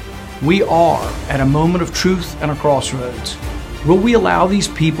Pelosi. We are at a moment of truth and a crossroads. Will we allow these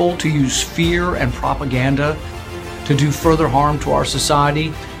people to use fear and propaganda to do further harm to our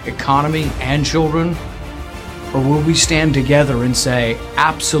society, economy, and children? Or will we stand together and say,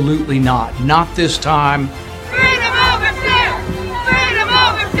 absolutely not, not this time. Freedom over fear! Freedom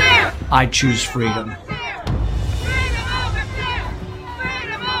over fear! I choose freedom. Freedom over fear!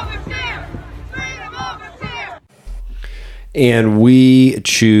 Freedom over fear! Freedom over fear! And we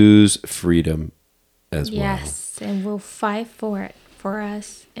choose freedom as well. Yes, and we'll fight for it, for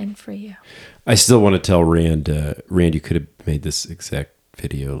us and for you. I still want to tell Rand, you could have made this exact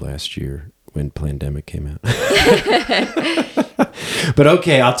video last year when Plandemic came out. But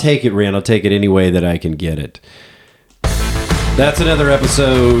okay, I'll take it, Rand. I'll take it any way that I can get it. That's another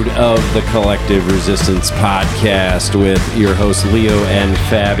episode of the Collective Resistance Podcast with your hosts, Leo and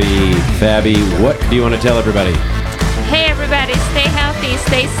Fabi. Fabi, what do you want to tell everybody? Hey, everybody, stay healthy,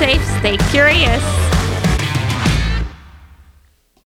 stay safe, stay curious.